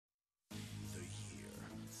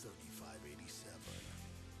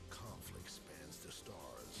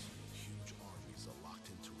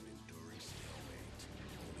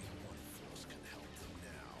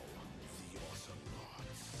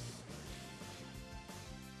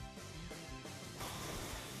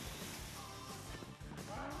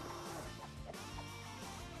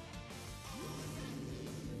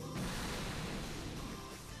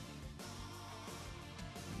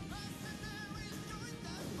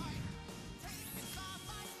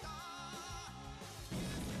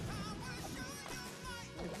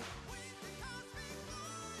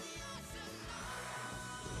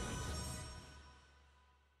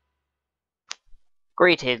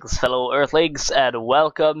Greetings, fellow Earthlings, and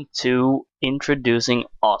welcome to introducing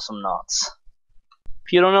Awesomenauts.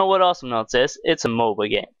 If you don't know what Awesomenauts is, it's a MOBA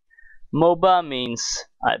game. MOBA means,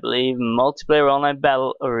 I believe, Multiplayer Online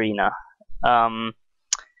Battle Arena.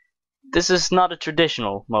 This is not a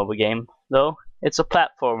traditional MOBA game, though. It's a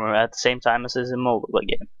platformer at the same time as it's a MOBA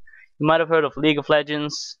game. You might have heard of League of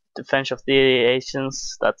Legends, Defense of the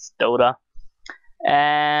Ancients, that's Dota,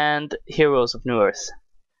 and Heroes of New Earth.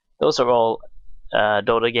 Those are all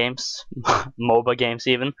Dota games, MOBA games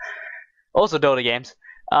even, also Dota games,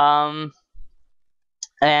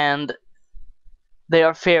 and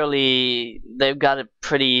they've got a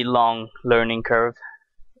pretty long learning curve.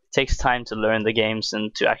 It takes time to learn the games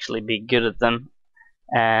and to actually be good at them,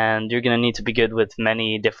 and you're gonna need to be good with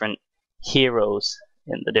many different heroes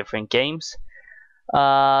in the different games.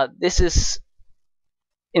 This is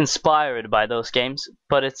inspired by those games,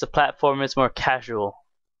 but it's a platform, it's more casual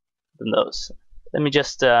than those. Let me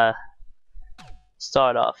just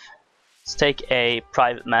start off. Let's take a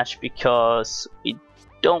private match because we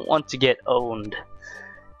don't want to get owned.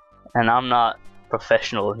 And I'm not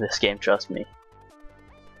professional in this game, trust me.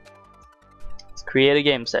 Let's create a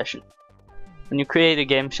game session. When you create a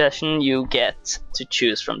game session, you get to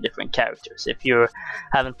choose from different characters. If you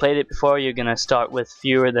haven't played it before, you're gonna start with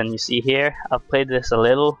fewer than you see here. I've played this a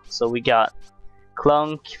little, so we got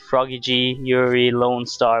Clunk, Froggy G, Yuri, Lone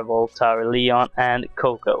Star, Voltar, Leon, and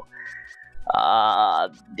Coco.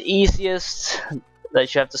 The easiest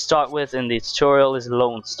that you have to start with in the tutorial is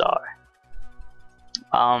Lone Star.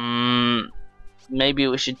 Maybe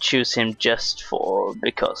we should choose him just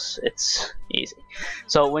because it's easy.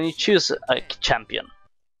 So when you choose a champion,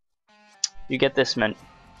 you get this menu.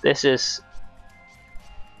 This is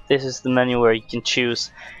the menu where you can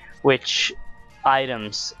choose which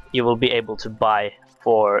items you will be able to buy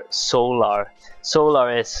for Solar.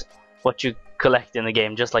 Solar is what you collect in the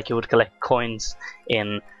game, just like you would collect coins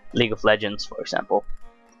in League of Legends, for example.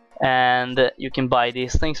 And you can buy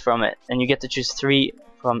these things from it, and you get to choose 3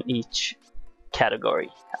 from each category.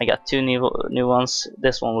 I got 2 new ones.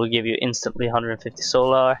 This one will give you instantly 150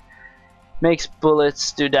 Solar, makes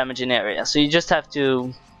bullets do damage in area. So you just have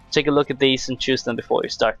to take a look at these and choose them before you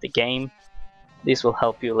start the game. These will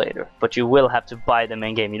help you later, but you will have to buy them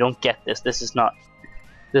in game. You don't get this. This is not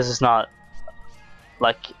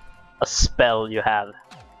like a spell you have.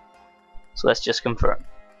 So let's just confirm.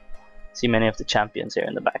 See many of the champions here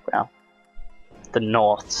in the background. The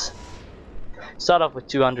Naughts. Start off with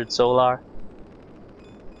 200 Solar.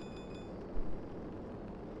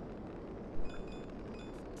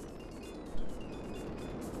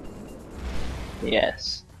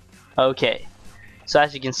 Yes. Okay. So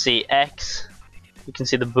as you can see, X. You can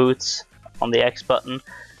see the boots on the X button.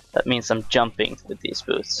 That means I'm jumping with these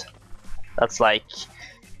boots. That's like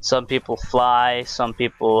some people fly, some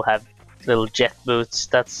people have little jet boots.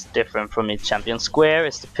 That's different from each champion. Square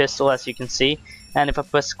is the pistol, as you can see. And if I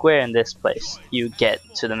press square in this place, you get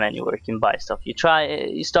to the menu where you can buy stuff. You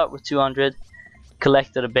start with 200,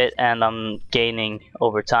 collect it a bit, and I'm gaining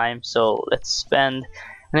over time. So let's spend.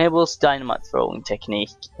 Enables dynamite throwing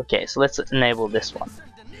technique. Okay, so let's enable this one.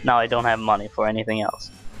 Now I don't have money for anything else.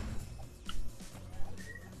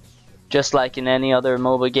 Just like in any other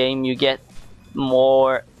MOBA game, you get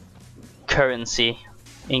more currency,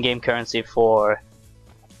 in-game currency, for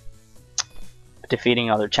defeating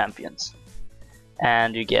other champions.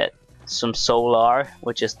 And you get some Solar,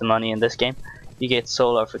 which is the money in this game. You get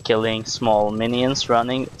Solar for killing small minions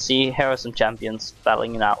running. See, here are some champions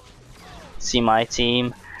battling it out. See my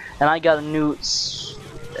team. And I got a new,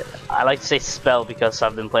 I like to say spell because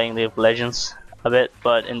I've been playing League of Legends a bit,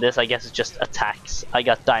 but in this I guess it's just attacks. I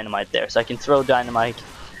got dynamite there, so I can throw dynamite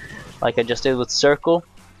like I just did with circle,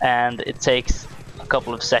 and it takes a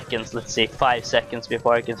couple of seconds, let's say 5 seconds,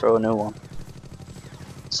 before I can throw a new one.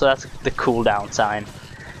 So that's the cooldown time.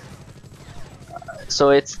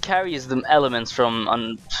 So it carries the elements from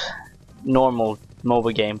a normal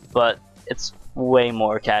MOBA game, but it's way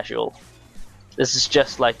more casual. This is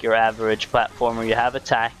just like your average platformer. You have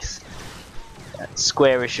attacks.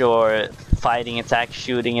 Square is your fighting attack,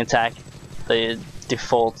 shooting attack, the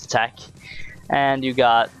default attack, and you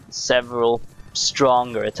got several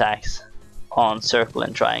stronger attacks on circle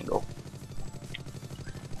and triangle.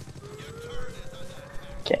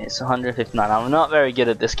 Okay, so 159. I'm not very good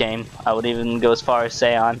at this game. I would even go as far as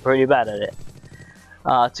say I'm pretty bad at it.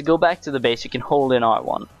 To go back to the base, you can hold in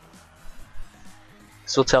R1.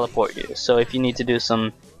 This will teleport you. So if you need to do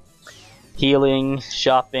some healing,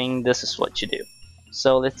 shopping, this is what you do.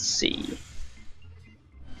 So let's see.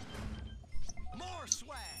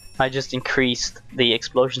 I just increased the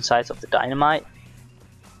explosion size of the dynamite.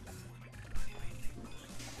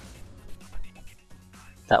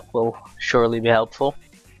 That will surely be helpful.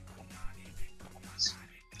 Let's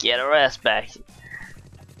get our ass back.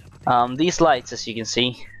 These lights, as you can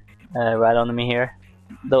see, right under me here,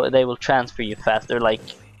 though they will transfer you fast. They're like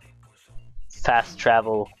fast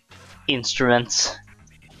travel instruments.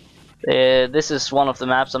 This is one of the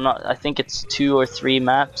maps. I think it's 2 or 3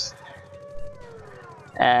 maps,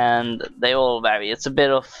 and they all vary. It's a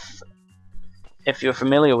bit of, if you're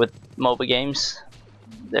familiar with MOBA games,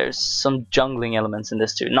 there's some jungling elements in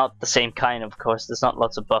this too. Not the same kind, of course. There's not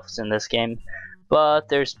lots of buffs in this game, but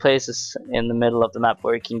there's places in the middle of the map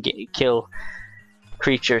where you can kill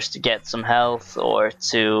creatures to get some health or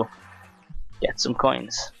to get some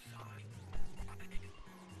coins.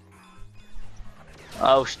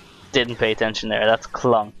 Oh, didn't pay attention there. That's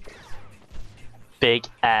Clunk. Big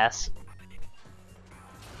ass.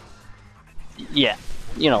 Yeah,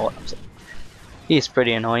 you know what I'm saying. He's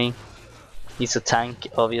pretty annoying. He's a tank,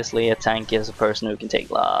 obviously. A tank is a person who can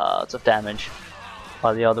take lots of damage,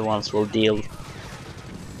 while the other ones will deal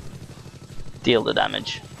the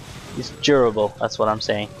damage. He's durable, that's what I'm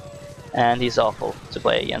saying. And he's awful to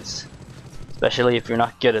play against, especially if you're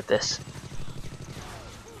not good at this.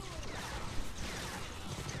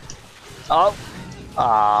 Oh!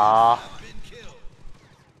 Ah!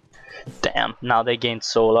 Damn, now they gained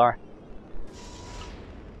Solar.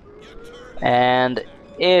 And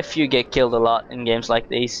if you get killed a lot in games like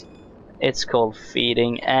these, it's called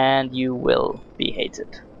feeding, and you will be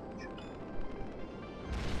hated.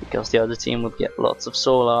 Because the other team would get lots of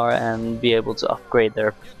Solar and be able to upgrade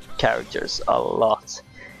their characters a lot,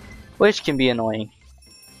 which can be annoying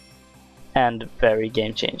and very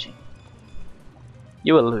game changing.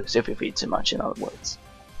 You will lose if you feed too much, in other words.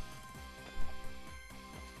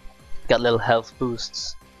 Got little health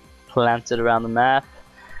boosts planted around the map.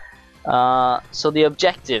 So the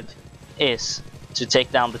objective is to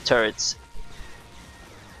take down the turrets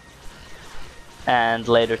and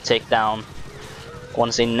later take down, I want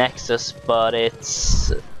to say Nexus, but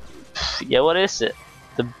it's, yeah, what is it?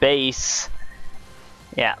 The base,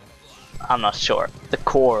 yeah, I'm not sure, the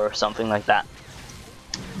core or something like that.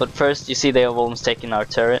 But first, you see they have almost taken our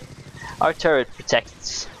turret. Our turret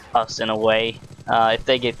protects us in a way. If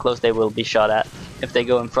they get close, they will be shot at. If they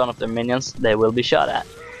go in front of their minions, they will be shot at.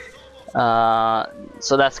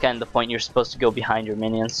 So that's kind of the point. You're supposed to go behind your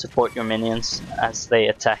minions, support your minions as they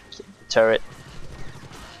attack the turret,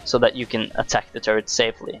 so that you can attack the turret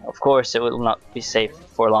safely. Of course, it will not be safe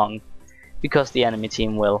for long, because the enemy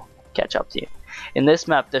team will catch up to you. In this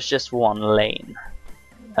map, there's just one lane,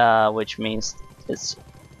 which means it's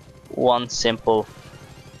one simple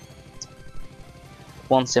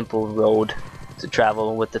road to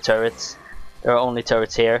travel with the turrets. There are only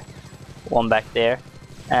turrets here, one back there,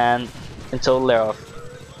 and in total there are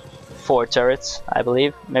 4 turrets, I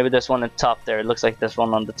believe. Maybe there's one on the top there. It looks like there's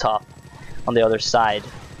one on the top on the other side.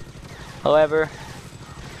 However,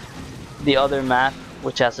 the other map,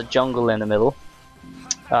 which has a jungle in the middle,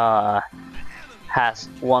 has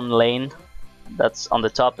one lane that's on the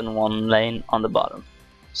top and one lane on the bottom.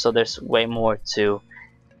 So there's way more to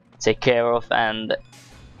take care of, and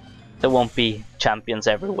there won't be champions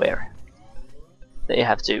everywhere. They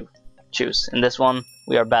have to choose. In this one,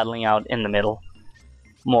 we are battling out in the middle,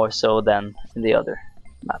 more so than in the other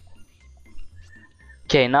map.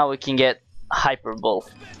 Okay, now we can get Hyper Bull.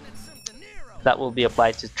 That will be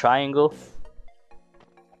applied to triangle,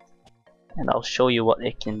 and I'll show you what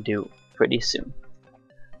it can do pretty soon.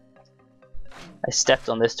 I stepped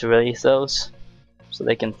on this to release those, so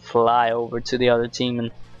they can fly over to the other team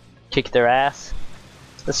and kick their ass.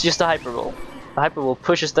 That's just a Hyper Bull. The Hyper Bull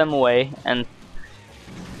pushes them away, and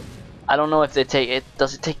I don't know if they take it.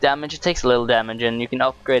 Does it take damage? It takes a little damage, and you can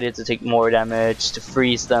upgrade it to take more damage, to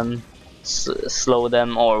freeze them, slow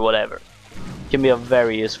them, or whatever. It can be a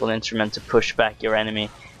very useful instrument to push back your enemy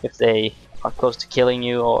if they are close to killing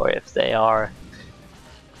you, or if they are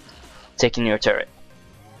taking your turret.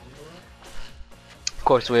 Of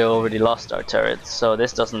course, we already lost our turret, so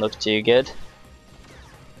this doesn't look too good.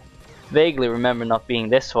 Vaguely remember not being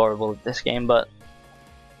this horrible at this game, but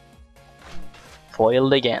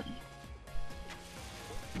foiled again.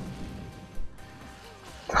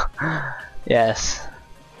 Yes.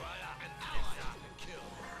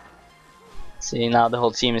 See, now the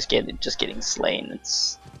whole team is just getting slain.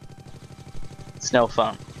 It's no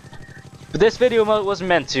fun. But this video wasn't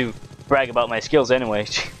meant to brag about my skills anyway,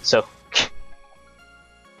 so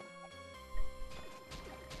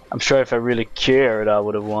I'm sure if I really cared, I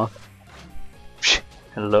would have won.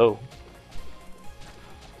 Hello.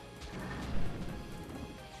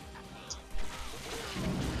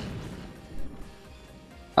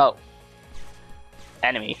 Oh.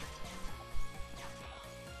 Enemy.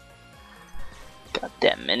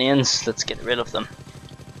 Damn minions, let's get rid of them.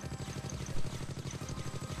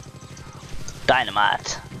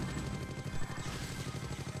 Dynamite.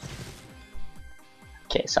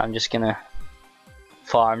 Okay, so I'm just gonna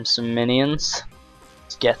farm some minions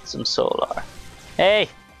to get some solar. Hey!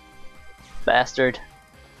 Bastard.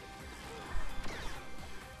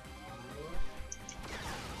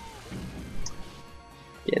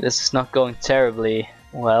 Yeah, this is not going terribly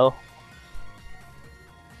well.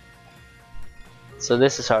 So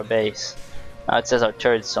this is our base. Now it says our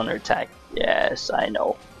turret's under attack. Yes, I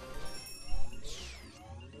know.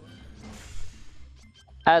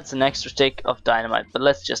 Adds an extra stick of dynamite, but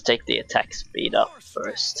let's just take the attack speed up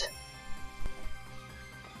first.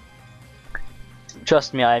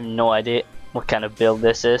 Trust me, I have no idea what kind of build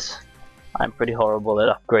this is. I'm pretty horrible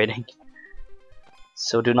at upgrading.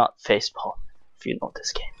 So do not facepalm if you know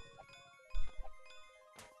this game.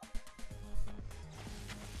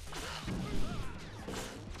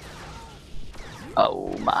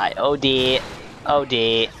 Oh my, oh dear, oh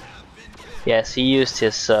dear. Yes, he used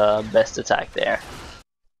his best attack there.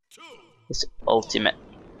 His ultimate.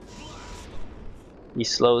 He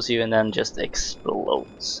slows you and then just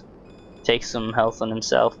explodes. Takes some health on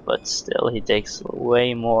himself, but still he takes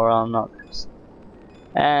way more on others.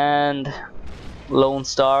 And Lone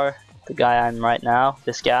Star, the guy I'm right now,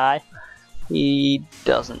 this guy, he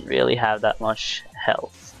doesn't really have that much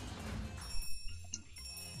health.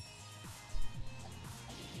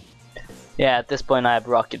 Yeah, at this point I have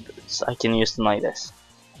rocket boots. I can use them like this.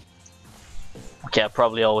 Okay, I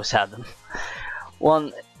probably always had them.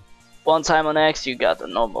 One time on X you got a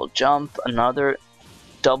normal jump, another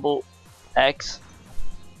double X.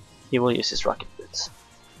 He will use his rocket boots.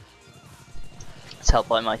 It's helped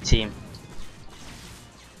by my team.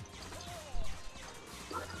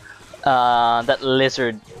 That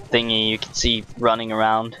lizard thingy you can see running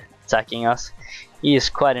around attacking us. He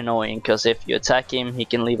is quite annoying because if you attack him, he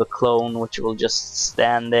can leave a clone which will just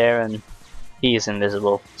stand there and he is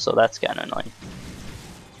invisible. So that's kind of annoying.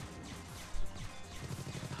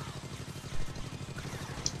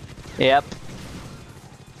 Yep.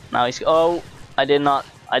 Now he's oh, I did not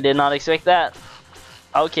expect that.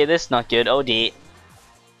 Okay, this is not good. Oh dear.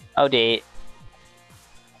 Oh dear.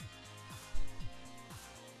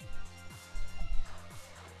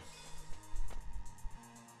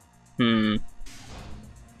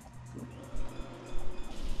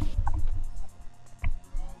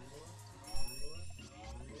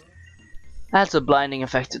 That's a blinding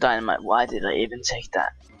effect to dynamite. Why did I even take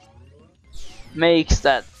that? Makes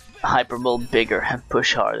that hyperbole bigger and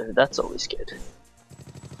push harder. That's always good.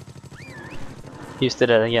 Used it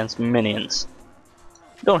against minions.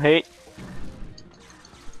 Don't hate.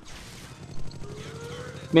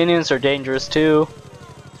 Minions are dangerous too.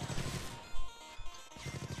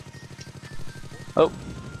 Oh.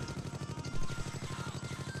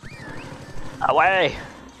 Away!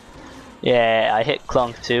 Yeah, I hit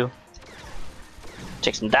Clunk too.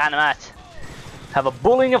 Take some dynamite. Have a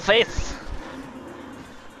bull in your face.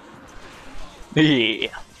 Yeah.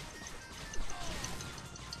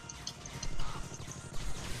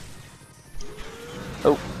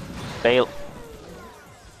 Oh, fail.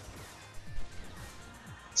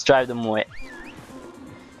 Let's drive them away.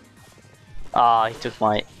 Ah, he took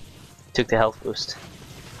the health boost.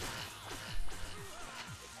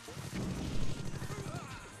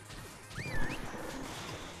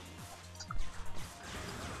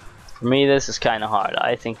 For me, this is kind of hard.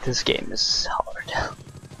 I think this game is hard.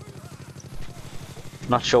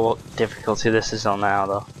 Not sure what difficulty this is on now,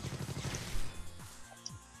 though.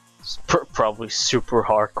 It's probably super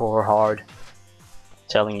hardcore hard.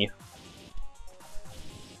 Telling you.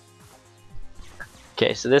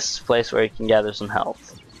 Okay, so this is a place where you can gather some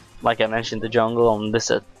health. Like I mentioned, the jungle and this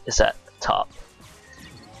is at the top.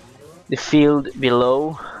 The field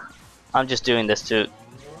below, I'm just doing this to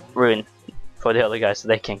ruin for the other guys so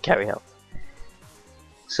they can carry health.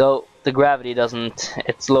 So the gravity doesn't,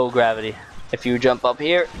 it's low gravity. If you jump up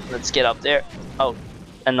here, let's get up there, oh,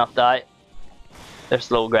 and not die.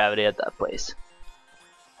 There's low gravity at that place.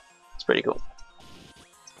 It's pretty cool.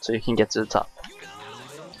 So you can get to the top.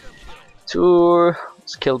 Tour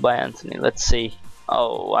was killed by Anthony. Let's see.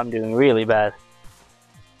 Oh, I'm doing really bad.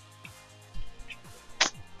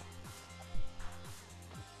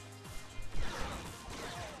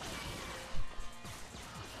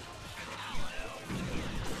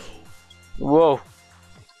 Whoa.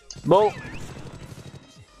 Whoa.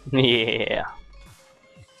 Yeah.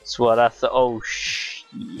 That's what I thought. Oh,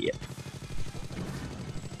 shit.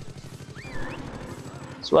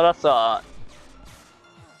 That's what I thought.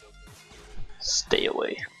 Stay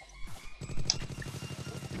away.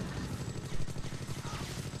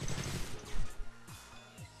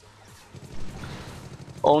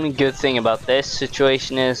 Only good thing about this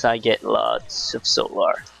situation is I get lots of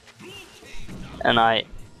solar. And I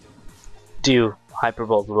do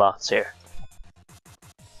hyperbole lots here.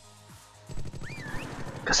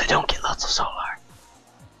 Because I don't get lots of solar.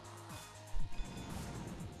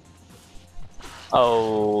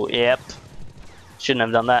 Oh, yep. Shouldn't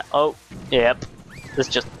have done that. Oh, yep. Let's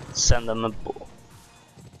just send them a bull.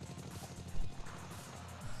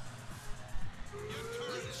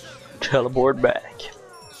 Teleport back.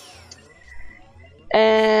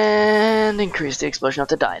 And increase the explosion of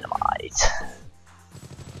the dynamite.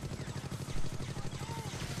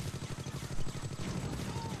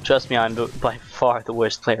 Trust me, I'm by far the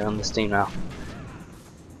worst player on this team now.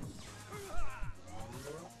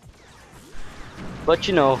 But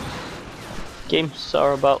you know, games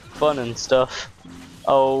are about fun and stuff.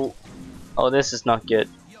 Oh, this is not good.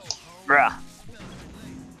 Bruh.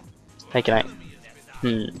 Hey, can I?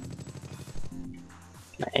 Can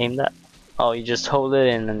I aim that? Oh, you just hold it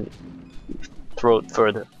in and throw it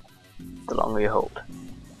further the longer you hold.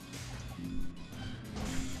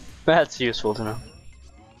 That's useful to know.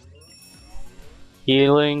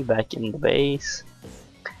 Healing, back in the base.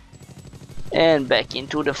 And back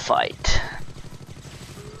into the fight.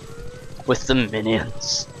 With the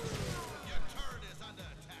minions.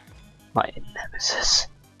 My nemesis.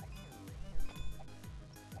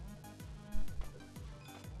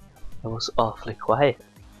 That was awfully quiet.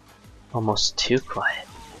 Almost too quiet.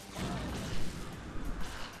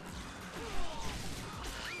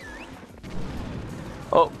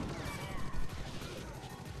 Oh.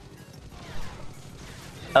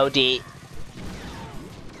 Oh dear.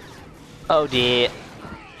 Oh dear.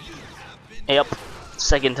 Yep.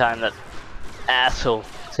 Second time that asshole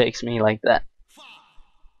takes me like that. 5,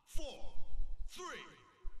 4, 3,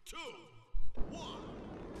 2, 1.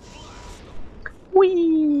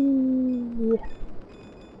 Whee!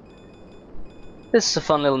 This is a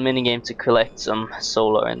fun little mini game to collect some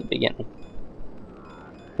solar in the beginning.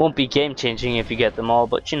 Won't be game changing if you get them all,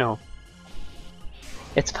 but you know,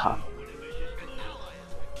 it's fun.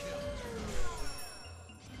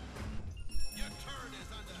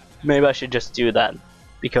 Maybe I should just do that,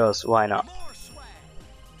 because why not?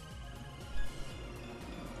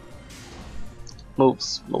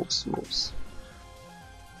 Moves, moves, moves.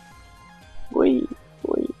 Wee,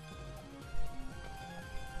 wee.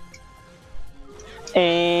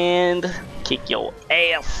 And kick your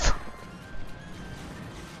ass.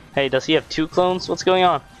 Hey, does he have 2 clones? What's going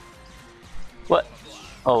on? What?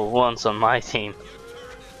 Oh, one's on my team.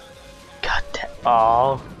 God damn.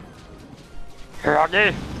 Oh.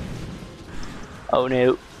 Roddy. Oh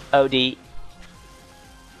no. OD.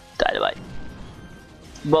 Dynamite.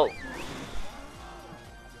 Whoa.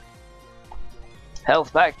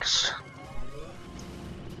 Health packs.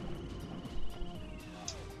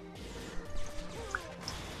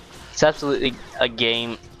 It's absolutely a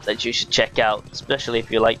game that you should check out, especially if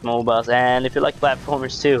you like MOBAs and if you like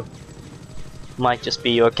platformers too. Might just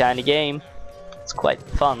be your kind of game. It's quite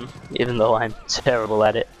fun, even though I'm terrible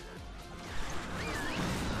at it.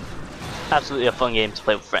 Absolutely a fun game to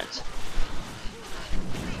play with friends.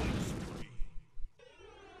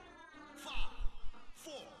 5,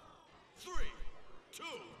 4, 3, 2,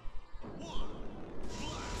 1.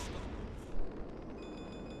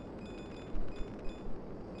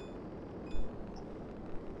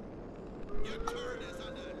 Your turret is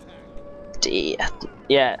under attack.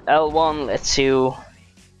 Yeah, L1 lets you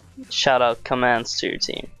shout out commands to your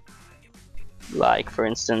team. Like, for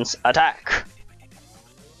instance, attack!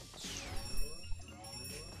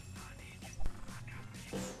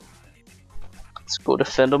 Let's go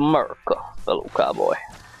defend America, fellow cowboy.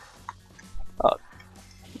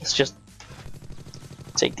 Let's just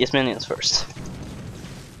take these minions first.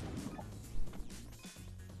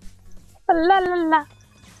 La la la.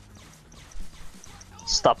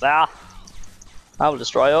 Stop there. I will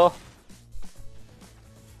destroy you.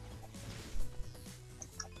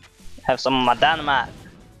 Have some of my dynamite.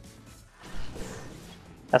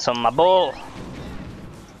 Have some of my bull.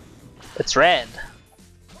 It's red.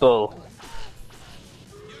 Bull.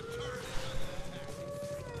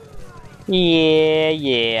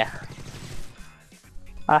 Yeah.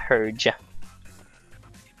 I heard ya.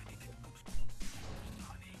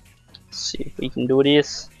 Let's see if we can do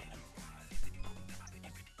this.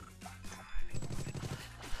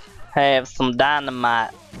 Have some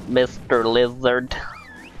dynamite, Mr. Lizard.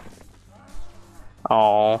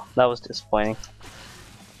 Oh, that was disappointing.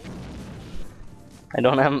 I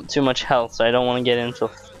don't have too much health, so I don't want to get into a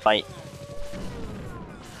fight.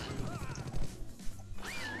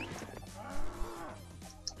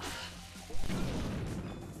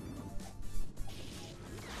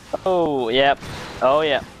 Oh, yep. Oh,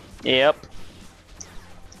 yeah. Yep.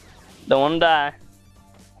 Don't wanna die.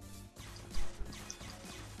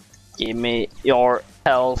 Give me your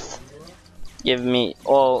health. Give me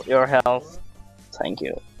all your health. Thank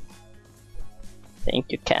you.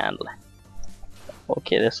 Thank you, Candle.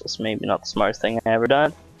 Okay, this was maybe not the smartest thing I ever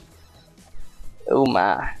done. Oh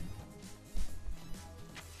my.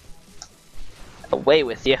 Away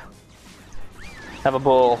with you. Have a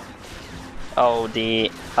ball. Oh dear.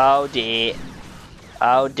 Oh dear.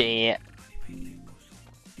 Oh dear.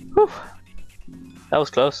 Whew. That was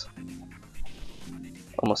close.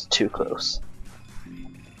 Almost too close.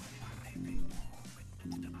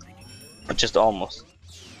 But just almost.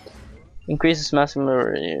 Increases maximum.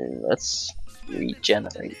 Let's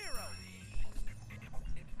regenerate.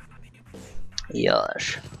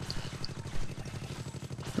 Yes.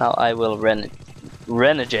 Now I will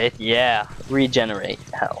renegade. Yeah, regenerate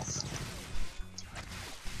health.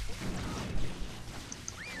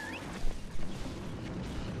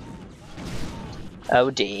 Oh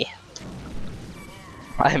dear.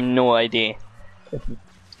 I have no idea if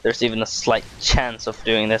there's even a slight chance of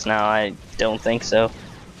doing this now. I don't think so.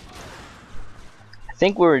 I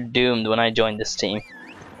think we were doomed when I joined this team.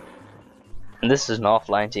 And this is an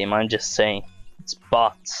offline team, I'm just saying. It's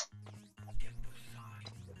bots.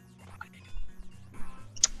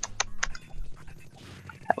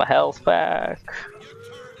 Have a health pack.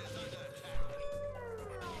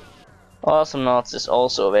 Awesomenauts is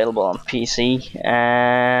also available on PC,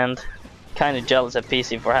 and kind of jealous at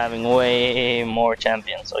PC for having way more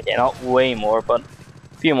champions. Okay, not way more, but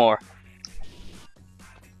a few more.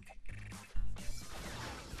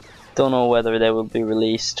 Don't know whether they will be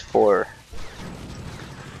released for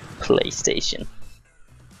PlayStation.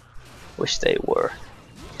 Wish they were.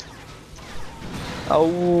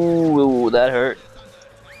 Oh, that hurt.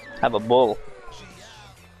 Have a bull.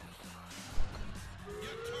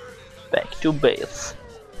 Back to base.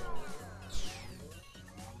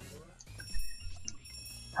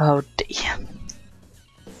 Oh damn.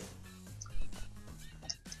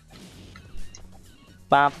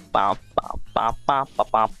 Ba ba ba ba ba ba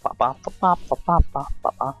ba ba ba ba ba ba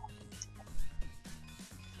ba.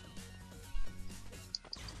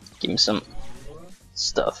 Give me some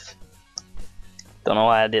stuff. Don't know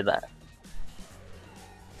why I did that.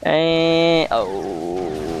 And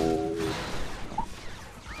oh.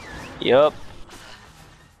 Yup.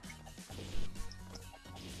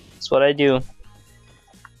 That's what I do.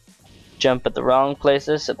 Jump at the wrong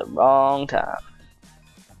places at the wrong time.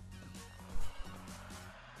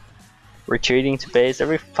 Retreating to base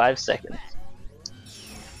every 5 seconds.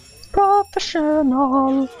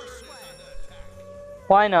 Professional.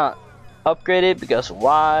 Why not? Upgrade it because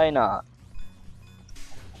why not?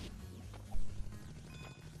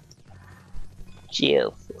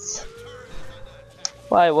 Jesus.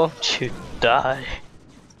 Why won't you die?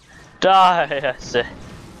 Die, I say.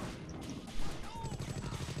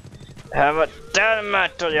 Have a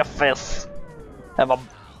dynamite to your face. Have a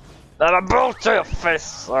bolt to your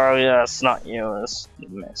face. Oh yeah, it's not you, it's the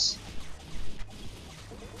miss.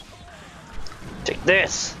 Take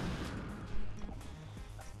this.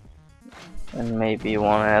 And maybe you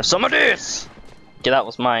wanna have some of this. Okay, that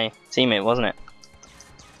was my teammate, wasn't it?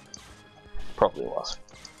 Probably was.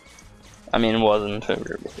 I mean, it wasn't.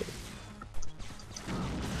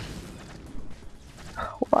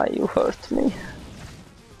 Why you hurt me?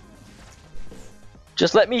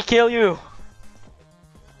 Just let me kill you.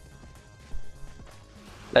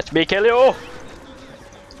 Let me kill you.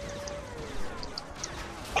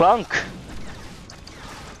 Clunk.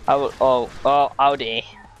 I will. Oh, Audi.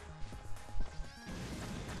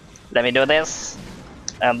 Let me do this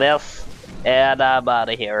and this, and I'm out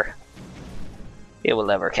of here. You will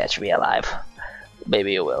never catch me alive.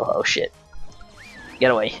 Maybe you will. Oh shit.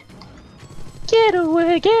 Get away. Get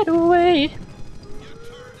away, get away.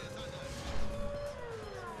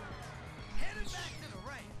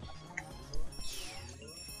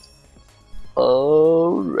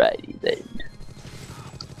 Alrighty then.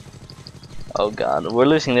 Oh god, we're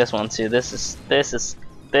losing this one too. This is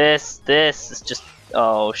just,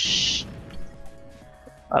 oh shh.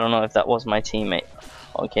 I don't know if that was my teammate.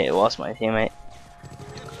 Okay, it was my teammate.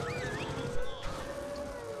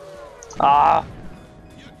 Ah!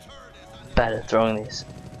 Bad at throwing these.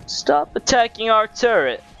 Stop attacking our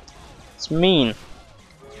turret! It's mean.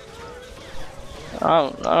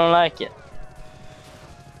 I don't like it.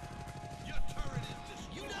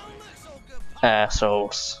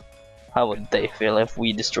 Assholes. How would they feel if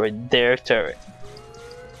we destroyed their turret?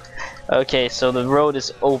 Okay, so the road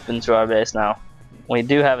is open to our base now. We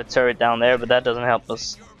do have a turret down there, but that doesn't help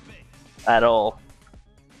us at all.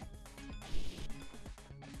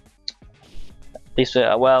 At least,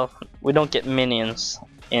 well, we don't get minions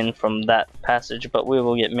in from that passage, but we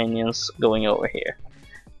will get minions going over here.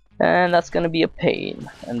 And that's gonna be a pain,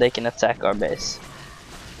 and they can attack our base.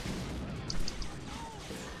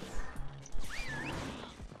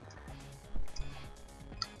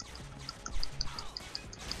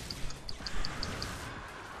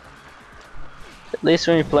 At least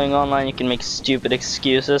when you're playing online you can make stupid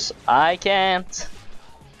excuses. I can't.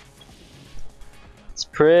 It's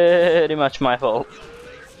pretty much my fault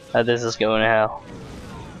that this is going to hell.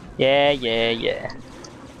 Yeah.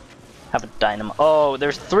 Have a dynamo. Oh,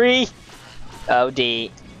 there's 3? Oh,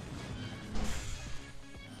 D.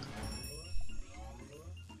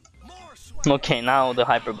 Okay, now the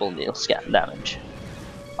Hyperbole deals damage.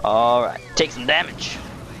 Alright, take some damage.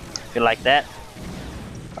 If you like that.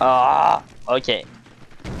 Ah, okay.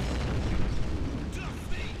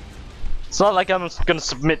 It's not like I'm gonna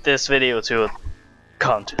submit this video to a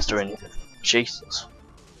contest or anything. Jesus.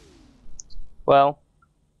 Well,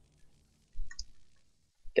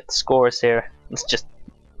 get the scores here. Let's just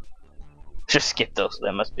skip those.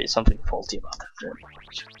 There must be something faulty about that.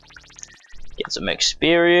 Get some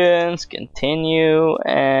experience, continue,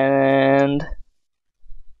 and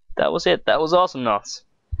that was it. That was Awesomenauts.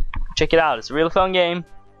 Check it out. It's a really fun game.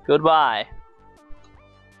 Goodbye.